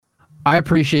I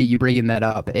appreciate you bringing that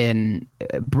up, and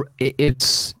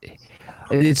it's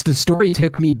the story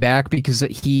took me back because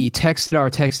he texted our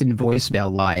text and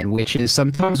voicemail line, which is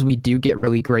sometimes we do get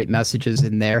really great messages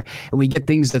in there and we get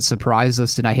things that surprise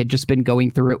us. And I had just been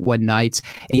going through it one night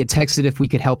and he had texted if we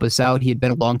could help us out. He had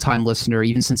been a long time listener,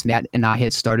 even since Matt and I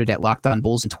had started at Locked On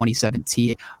Bulls in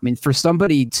 2017. I mean, for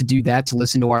somebody to do that, to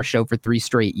listen to our show for 3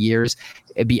 straight years,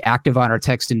 be active on our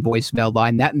text and voicemail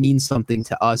line, that means something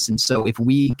to us. And so if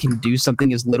we can do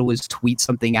something as little as tweet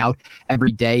something out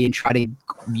every day and try to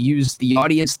use the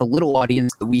audience, the little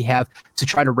audience that we have, to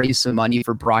try to raise some money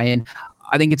for Brian,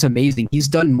 I think it's amazing. He's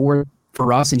done more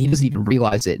for us and he doesn't even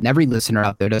realize it. And every listener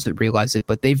out there doesn't realize it,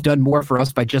 but they've done more for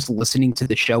us by just listening to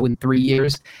the show in 3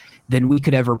 years than we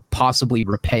could ever possibly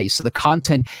repay. So the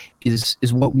content is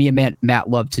what me and Matt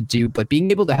love to do, but being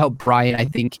able to help Brian, I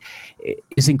think,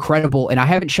 is incredible. And I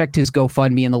haven't checked his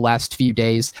GoFundMe in the last few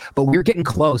days, but we're getting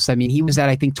close. I mean, he was at,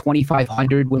 I think,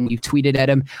 2,500 when we tweeted at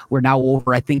him. We're now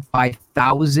over, I think,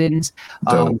 5,000.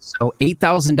 So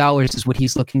 $8,000 is what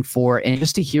he's looking for. And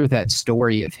just to hear that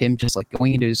story of him just like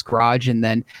going into his garage and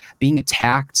then being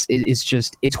attacked is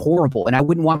just, it's horrible. And I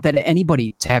wouldn't want that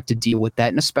anybody to have to deal with that.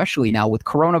 And especially now with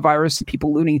coronavirus and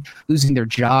people losing their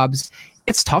jobs,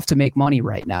 it's tough to make money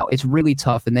right now. It's really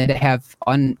tough. And then to have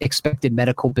unexpected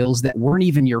medical bills that weren't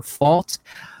even your fault.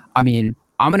 I mean,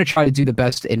 I'm going to try to do the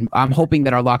best, and I'm hoping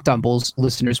that our Locked On Bulls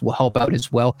listeners will help out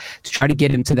as well to try to get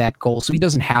him to that goal so he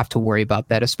doesn't have to worry about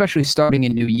that, especially starting a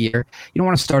new year. You don't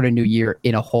want to start a new year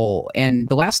in a hole. And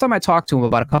the last time I talked to him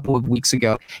about a couple of weeks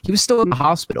ago, he was still in the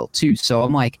hospital too. So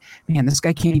I'm like, man, this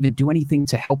guy can't even do anything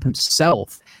to help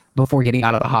himself before getting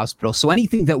out of the hospital. So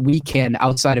anything that we can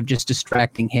outside of just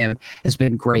distracting him has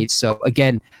been great. So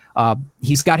again,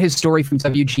 he's got his story from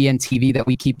WGN TV that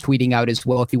we keep tweeting out as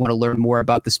well if you want to learn more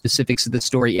about the specifics of the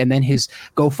story, and then his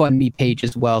GoFundMe page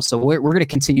as well. So we're going to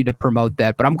continue to promote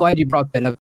that. But I'm glad you brought that up